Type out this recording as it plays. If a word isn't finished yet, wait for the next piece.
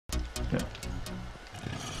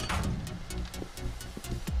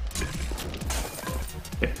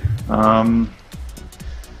Yeah,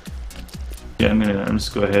 I'm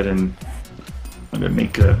just go ahead and I'm gonna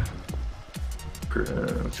make a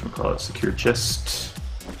whatchamacallit, secure chest.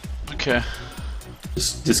 Okay.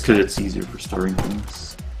 Just because it's easier for storing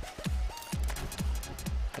things.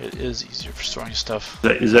 It is easier for storing stuff.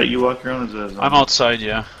 Is that you walking around? Or is that I'm outside,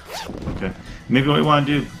 yeah. Okay. Maybe what we want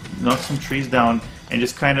to do, knock some trees down and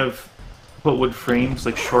just kind of put wood frames,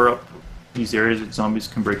 like shore up these areas that zombies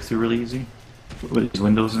can break through really easy. What these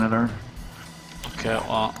windows in it are. Okay,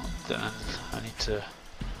 well, then I need to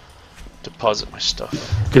deposit my stuff.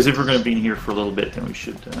 Because if we're going to be in here for a little bit, then we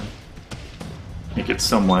should make it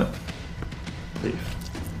somewhat safe.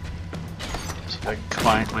 See if I can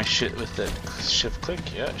combine my shit with that shift click.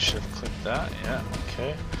 Yeah, shift click that. Yeah,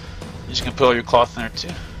 okay. You just gonna put all your cloth in there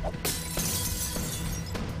too?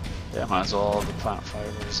 Yeah, might as well all the plant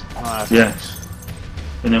fibers. Yeah.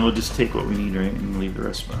 And then we'll just take what we need, right, and leave the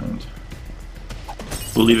rest behind.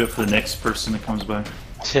 We'll leave it for the next person that comes by.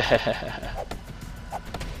 Throw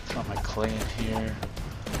my clay in here.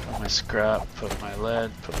 Put my scrap. Put my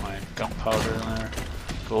lead. Put my gunpowder in there.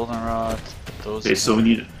 Goldenrod. Put those. Okay, so we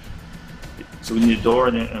need a door,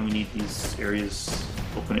 and we need these areas,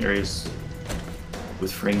 open areas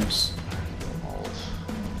with frames.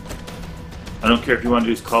 I don't care if you want to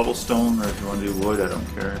use cobblestone or if you want to do wood. I don't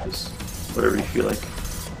care. Just whatever you feel like.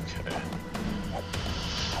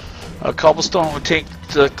 Okay. Cobblestone would take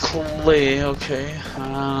the clay. Okay.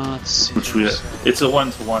 Let's see. It's a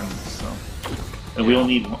 1-to-1, so, and we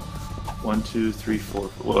only need 1, 2, 3, 4.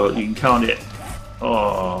 Well, you can count it.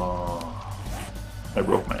 Oh, I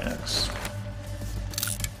broke my axe.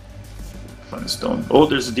 Find stone. Oh,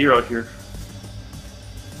 there's a deer out here.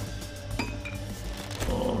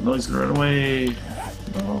 Oh no, he's gonna run away.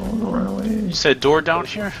 No, don't run away. You said door down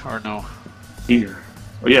here or no? Here.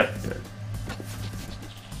 Oh yeah.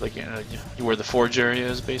 Like where the forge area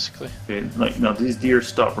is, basically. Okay, like now, these deer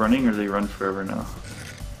stop running, or they run forever now?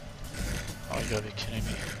 Oh, you gotta be kidding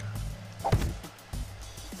me!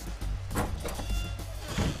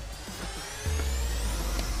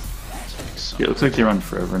 Yeah, it looks like they run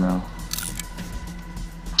forever now.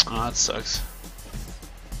 Oh, that sucks.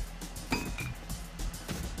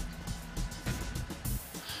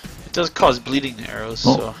 It does cause bleeding to arrows,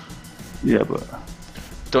 so. Yeah, but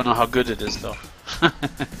don't know how good it is though.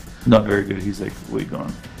 Not very good. He's like way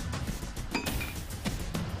gone.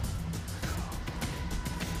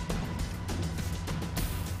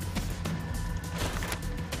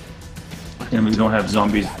 And we don't have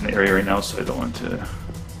zombies in the area right now, so I don't want to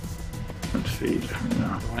fade right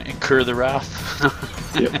now. You want to incur the wrath?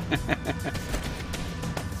 Yep.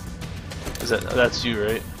 That's you,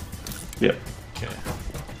 right? Yep. Okay.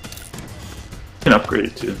 You can upgrade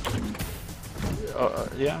it too.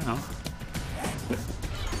 Yeah, I know.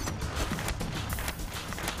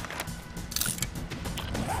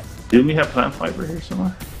 Didn't we have plant fiber here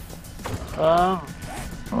somewhere? Oh,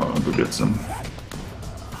 I'll go get some.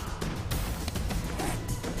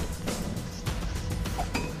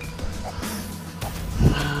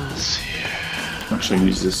 let's see here. Actually,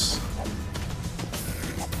 use this.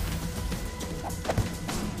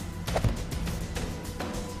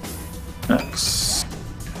 Axe.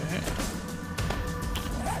 Okay.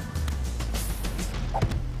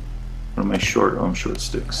 What am I short? Oh, I'm short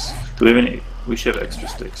sticks. Do we have any? We should have extra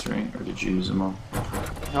sticks, right? Or did you use them all?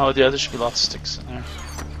 No, yeah, there should be lots of sticks in there.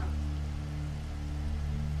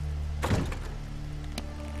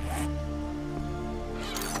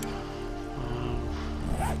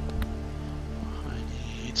 I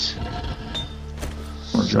need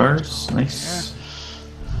More jars. Nice.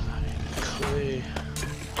 I need clay.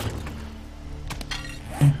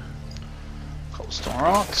 Cobblestone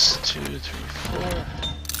rocks. 2, 3, 4.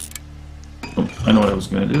 Oh, I know what I was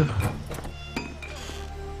gonna do.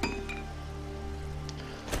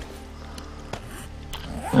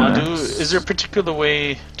 Is there a particular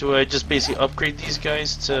way? Do I just basically upgrade these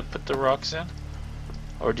guys to put the rocks in,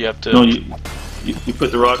 or do you have to? No, you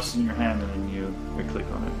put the rocks in your hand and then you click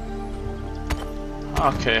on it.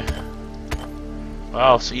 Okay.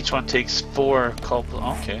 Wow. So each one takes 4 cobble.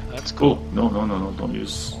 Okay, that's cool. Oh, no, don't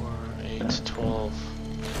use. 4, 8, that. 12.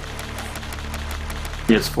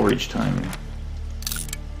 Yeah, it's 4 each time.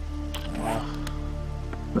 Wow.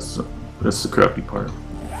 That's the crappy part.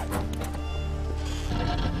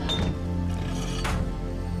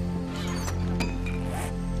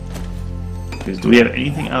 Do we have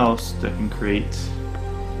anything else that can create?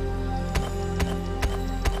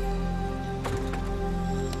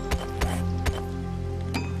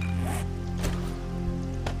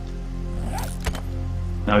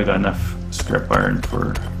 Now we got enough scrap iron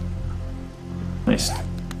for nice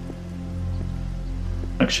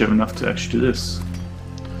actually have enough to actually do this.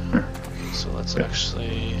 Here. So let's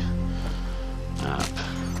actually map.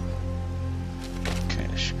 Okay,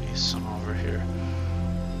 there should be some over here.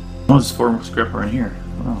 Oh, there's 4 scrap iron here.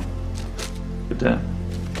 Wow. Look at that.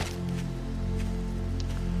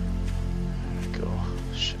 There we go.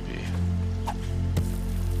 Should be.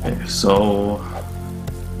 Okay, so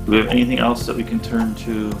do we have anything else that we can turn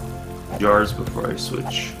to jars before I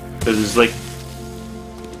switch? Because there's like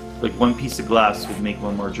 1 piece of glass would make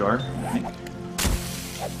 1 more jar, I think.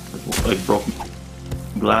 Like broken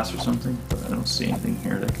glass or something, but I don't see anything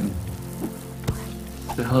here that can.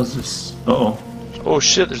 What the hell is this? Uh-oh. Oh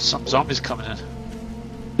shit, there's some zombies coming in.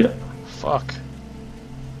 Yeah. Fuck.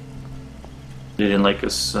 They didn't like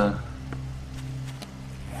us. Oh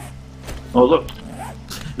look,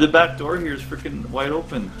 the back door here is freaking wide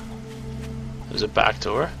open. There's a back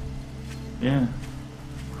door? Yeah.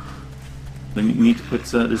 Then you need to put.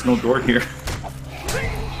 There's no door here.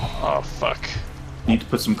 Oh fuck. You need to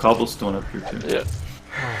put some cobblestone up here too. Yeah.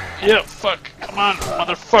 Yeah, fuck. Come on,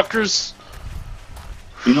 motherfuckers.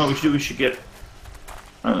 You know what we should do? We should get.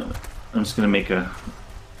 I'm just gonna make a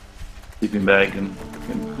sleeping bag, and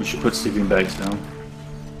we should put sleeping bags down.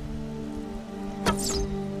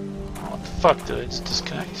 What the fuck? Did I just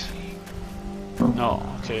disconnect? Oh. No.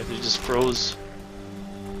 Okay, they just froze.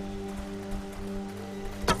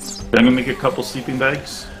 I'm gonna make a couple sleeping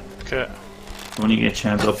bags. Okay. When you get a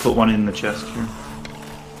chance, I'll put one in the chest here.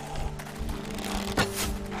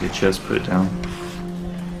 Get chest, put it down.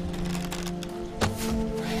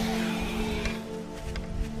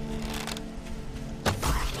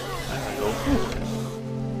 There we go.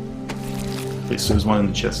 Okay, so there's one in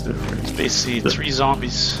the chest there. It's basically 3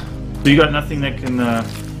 zombies. So you got nothing that can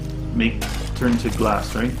turn to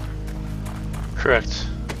glass, right? Correct.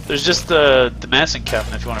 There's just the medicine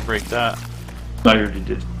cabinet if you want to break that. I already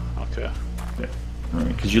did. Okay. Yeah.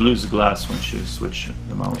 Alright, because you lose the glass once you switch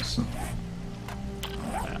the mouse. So.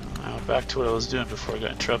 Yeah, now back to what I was doing before I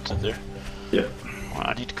got interrupted there. Yeah. Well,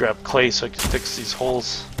 I need to grab clay so I can fix these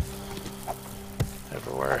holes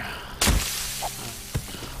everywhere.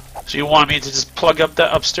 So you want me to just plug up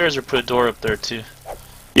that upstairs or put a door up there too?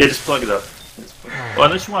 Yeah, just plug it up. Well,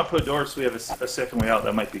 unless you want to put a door so we have a second way out,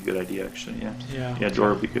 that might be a good idea actually, yeah. Yeah, door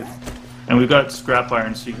would be good. And we've got scrap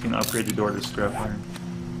iron so you can upgrade the door to scrap iron.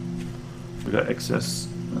 We got excess.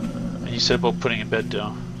 And you said about putting a bed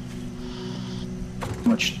down. How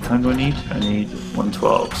much time do I need? I need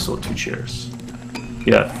 112, so 2 chairs.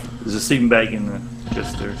 Yeah, there's a sleeping bag in the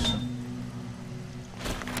chest there, so.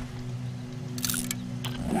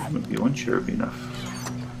 Maybe 1 chair would be enough.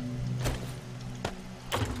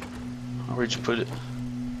 Where'd you put it?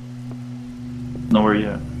 Nowhere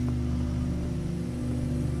yet.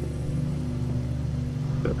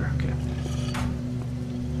 Better, okay.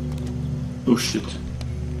 Oh shit.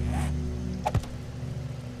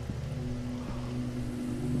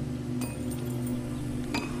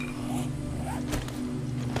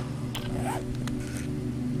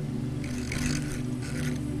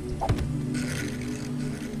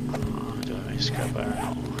 Do I have any scrap iron?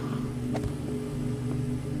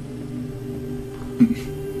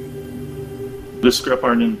 There's scrap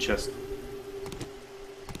iron in the chest.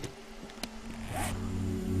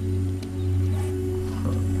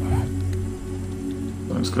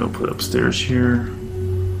 I'm just gonna put upstairs here.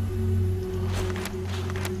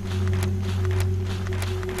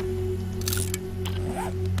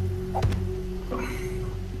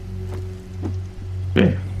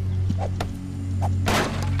 Okay.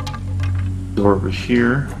 Door over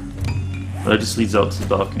here. That just leads out to the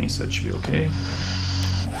balcony, so that should be okay.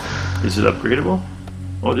 Is it upgradable?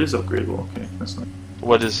 Oh, it is upgradable. Okay, that's not.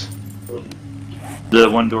 What is? The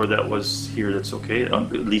one door that was here that's okay.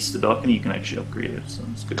 At least the balcony, you can actually upgrade it, so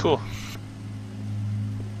that's good. Cool.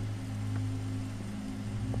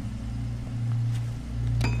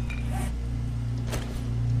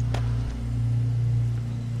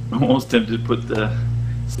 I'm almost tempted to put the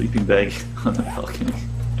sleeping bag on the balcony.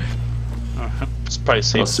 It's probably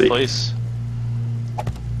safest place.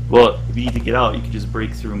 Well, if you need to get out, you can just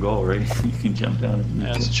break through and go, right? You can jump down if you need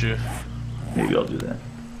Yeah, that's to. true. Maybe I'll do that.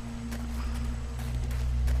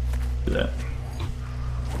 Do that.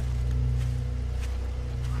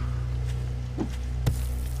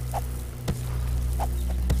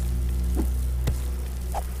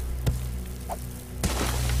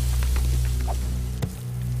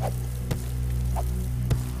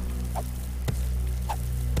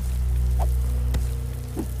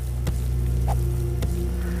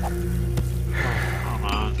 Come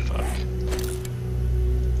on, fuck.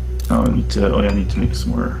 Oh, I need to. Oh, yeah, I need to make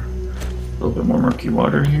some more. A little bit more murky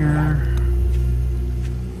water here.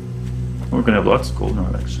 We're gonna have lots of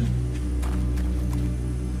goldenrod actually.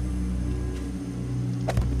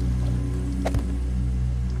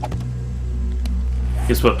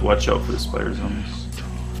 Guess we'll have to watch out for the spider zombies.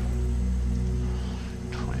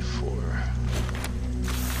 24.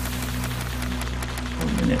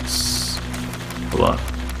 4 minutes. A lot.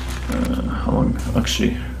 How long?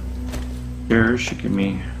 Actually, here should give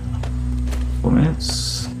me 4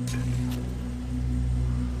 minutes.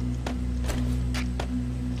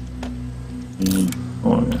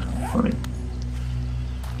 Oh yeah, funny.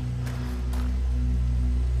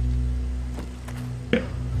 Okay.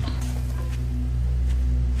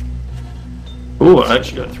 Oh, I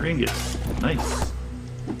actually got 3 ingots. Nice.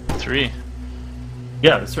 3.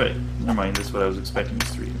 Yeah, that's right. Never mind, that's what I was expecting was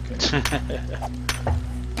 3. Okay.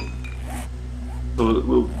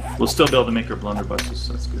 So we'll still be able to make our blunderbusses,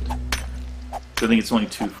 so that's good. So I think it's only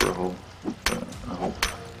 2 for a whole. I hope.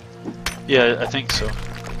 Yeah, I think so.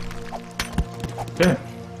 Okay.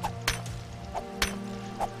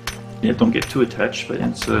 Yeah, don't get too attached, but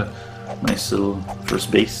it's a nice little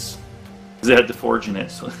first base. Because it had the forge in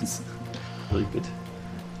it, so it's really good.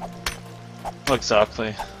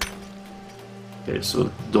 Exactly. Okay,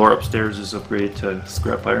 so door upstairs is upgraded to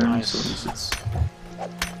scrap iron, Nice. so at least it's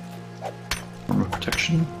armor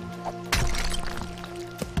protection.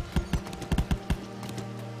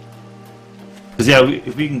 Because yeah,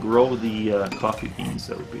 if we can grow the coffee beans,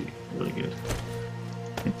 that would be really good.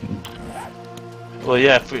 Well,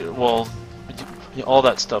 yeah, if we, well, all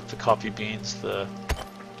that stuff, the coffee beans, the...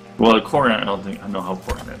 Well, the corn, I don't know how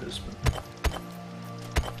important that is, but...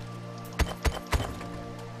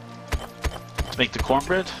 To make the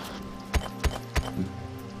cornbread?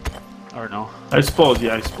 Or no? I suppose,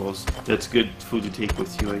 yeah, I suppose. That's good food to take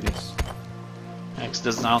with you, I guess. Yeah,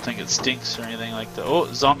 'cause I don't think it stinks or anything like that. Oh,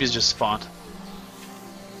 zombies just spawned.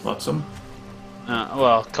 Lots of them?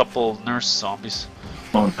 Well, a couple nurse zombies.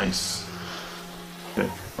 Oh, nice. Okay,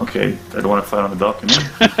 okay. I don't want to fight on the balcony.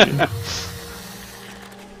 Okay.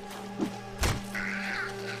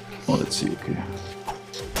 Oh, let's see, okay.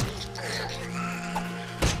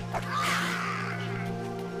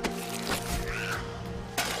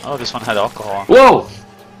 Oh, this one had alcohol. Whoa!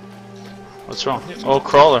 What's wrong? Oh,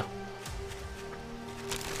 crawler.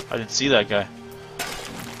 I didn't see that guy.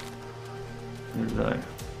 Where did I?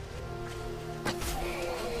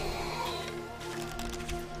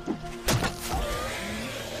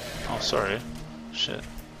 Oh, sorry. Shit.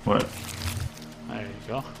 What? There you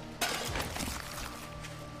go.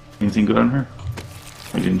 Anything good on her?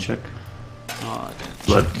 I didn't check. Oh, I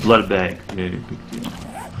didn't. Blood bag. Yeah, big deal.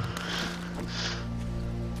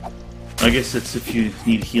 I guess it's if you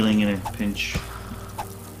need healing in a pinch.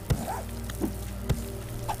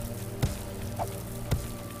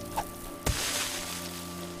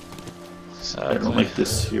 Exactly. I don't like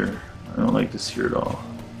this here. I don't like this here at all.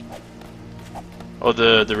 Oh,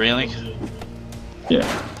 the railing? Yeah,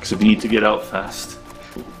 because if you need to get out fast,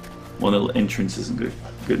 one little entrance isn't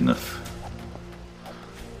good enough.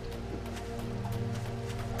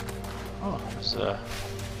 Oh, there's a...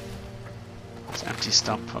 It's an empty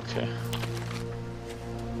stump, okay.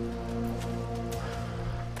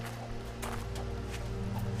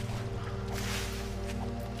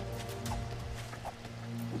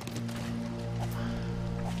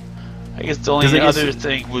 I guess the only other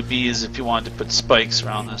thing would be is if you wanted to put spikes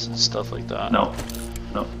around this and stuff like that. No,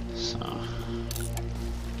 no. So.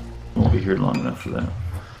 Won't be here long enough for that.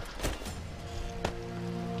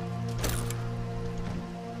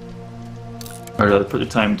 Alright, I'll put the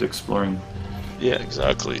time to exploring. Yeah,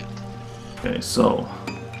 exactly. Okay, so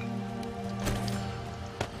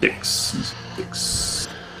 6.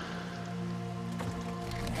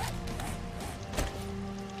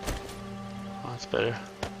 Oh, that's better.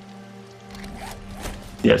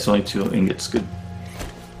 Yeah, it's only 2 ingots. Good.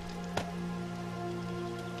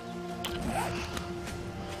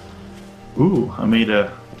 Ooh, I made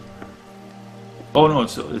a. Oh no,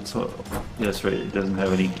 it's yeah, that's right. It doesn't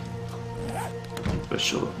have any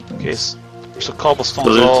special things. Okay, so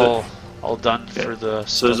cobblestone's So all done okay. for the.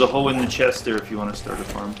 So there's a hole in the chest there if you want to start a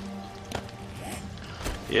farm.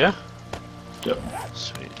 Yeah. Yep.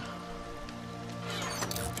 Sweet.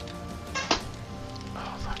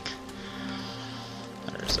 Oh fuck.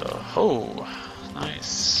 There's a hole.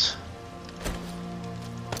 Nice.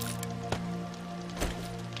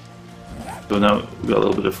 So now we got a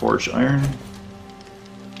little bit of forged iron.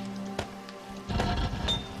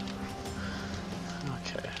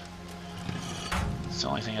 Okay. It's the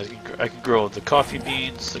only thing I can grow the coffee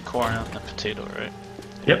beans, the corn, and the potato, right?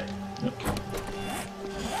 Yep. Yep.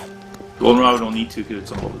 Goldenrod we don't need to because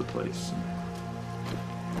it's all over the place.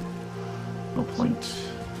 No point.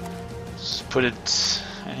 Just put it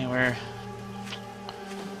anywhere.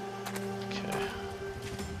 Okay.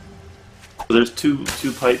 So there's two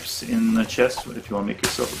pipes in the chest if you want to make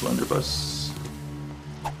yourself a blunderbuss.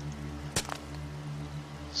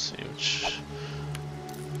 Let's see which.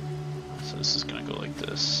 So this is gonna go like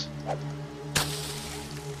this.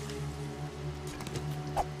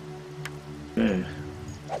 Okay.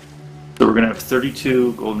 So we're gonna have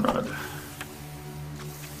 32 goldenrod.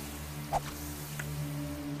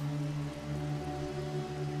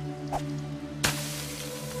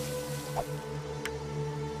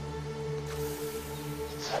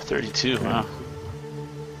 $32, wow.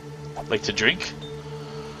 Like to drink?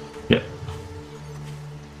 Yeah.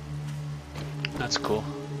 That's cool.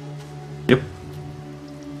 Yep.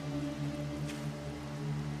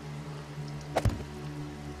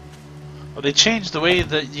 Well, they changed the way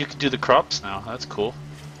that you can do the crops now. That's cool.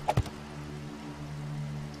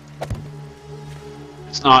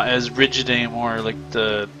 It's not as rigid anymore, like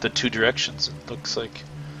the two directions. It looks like.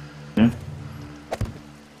 Yeah.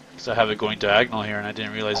 Because I have it going diagonal here, and I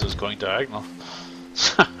didn't realize it was going diagonal.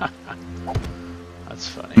 That's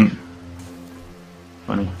funny.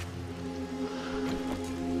 Funny.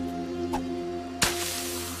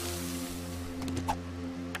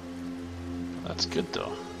 That's good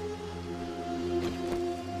though.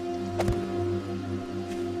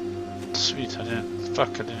 Sweet, I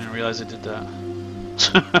didn't realize I did that.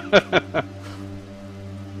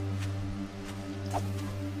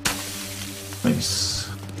 Nice.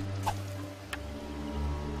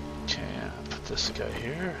 Okay, I'll put this guy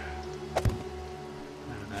here.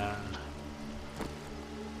 And then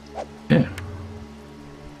Yeah.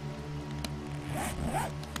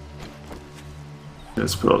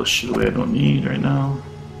 Let's put all the shit away I don't need right now.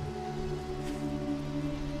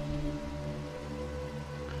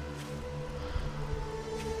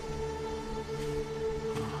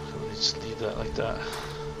 so we just leave that like that.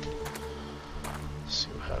 See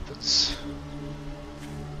what happens.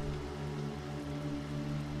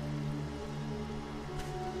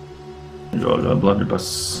 Draw a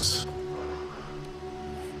blunderbuss.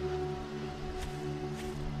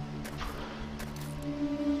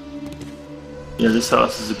 Yeah, this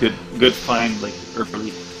house is a good find, like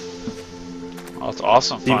early. Oh, it's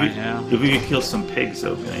awesome See, find, yeah. If we could kill some pigs, that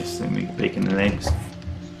would be nice. Then we could bacon and eggs.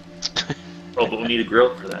 Oh, but we need a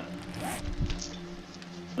grill for that.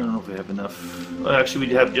 I don't know if we have enough. Well, actually,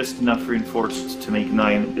 we have just enough reinforced to make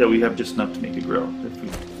 9. Yeah, we have just enough to make a grill if we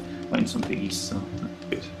find some piggies. So that's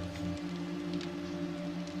good.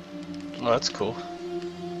 Oh, that's cool.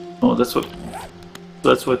 Oh, that's what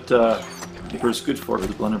paper is good for, the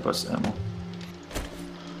blunderbuss ammo.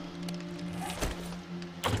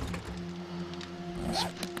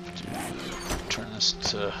 Turn this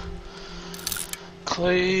to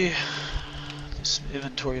clay. Do some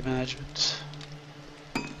inventory management.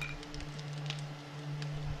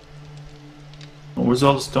 Oh, where's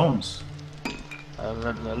all the stones?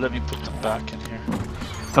 Let me put them back in here.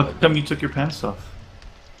 How come you took your pants off?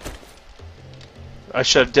 I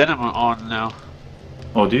should have denim on now.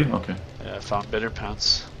 Oh, do you? Okay. Yeah, I found better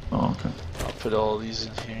pants. Oh, okay. I'll put all these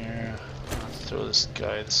in here. I'll throw this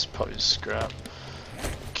guy. This is probably scrap.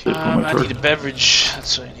 Yeah, I need a beverage.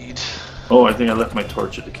 That's what I need. Oh, I think I left my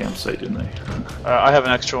torch at the campsite, didn't I? I have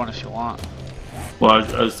an extra one if you want. Well, I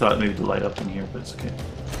just thought maybe to light up in here, but it's okay.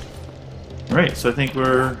 Alright, so I think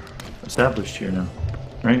we're established here now,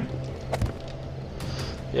 right?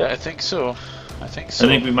 Yeah, I think so. I think so. I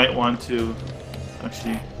think we might want to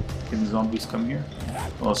actually, can the zombies come here?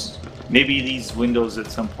 Well, maybe these windows at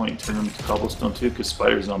some point turn them to cobblestone too, because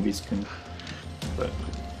spider zombies can. But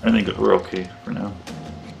I think we're okay for now.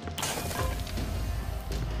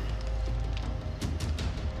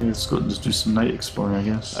 Okay, let's go. Let's do some night exploring, I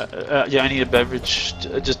guess. Yeah, I need a beverage.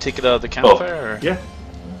 Just take it out of the campfire. Or? Yeah.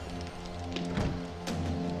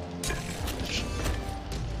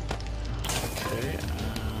 Okay,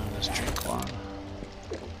 let's drink one.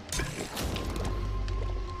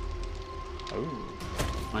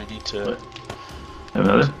 Oh, might need to. What? Have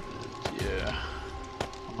another? Yeah.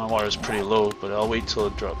 My water is pretty low, but I'll wait till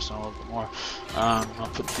it drops down a little bit more. I'll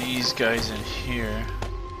put these guys in here.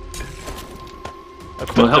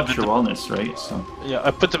 Well, it helps your wellness, right? So. Yeah, I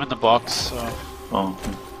put them in the box. So. Oh.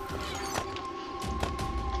 Okay.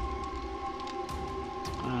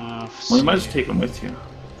 Well, you might as well take them with you.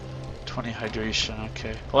 20 hydration.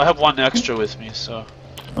 Okay. Well, I have one extra with me, so.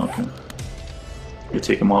 Okay. You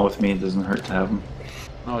take them all with me. It doesn't hurt to have them.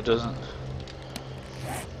 No, it doesn't.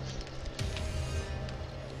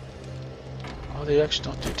 Oh, they actually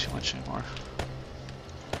don't do too much anymore.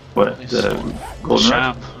 What? The golden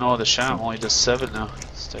sham? rod? No, the sham only does 7 now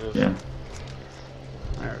instead of. Yeah.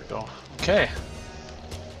 There we go. Okay.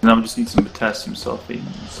 Now we just need some potassium sulfate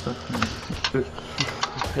and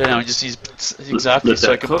stuff. Yeah, we just need exactly let so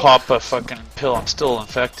I that can cook. pop a fucking pill. I'm still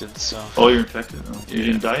infected, so. Oh, you're infected. Oh, you Yeah.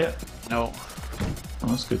 didn't die yet? No. Oh,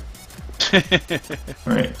 that's good.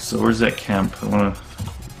 Alright, so where's that camp? I want to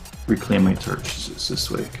reclaim my torch. It's this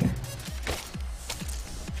way, okay.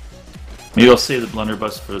 Maybe I'll save the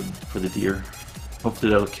blunderbuss for the deer.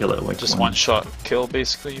 Hopefully that'll kill it. Like Just one shot kill,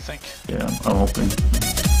 basically, you think? Yeah, I'm hoping.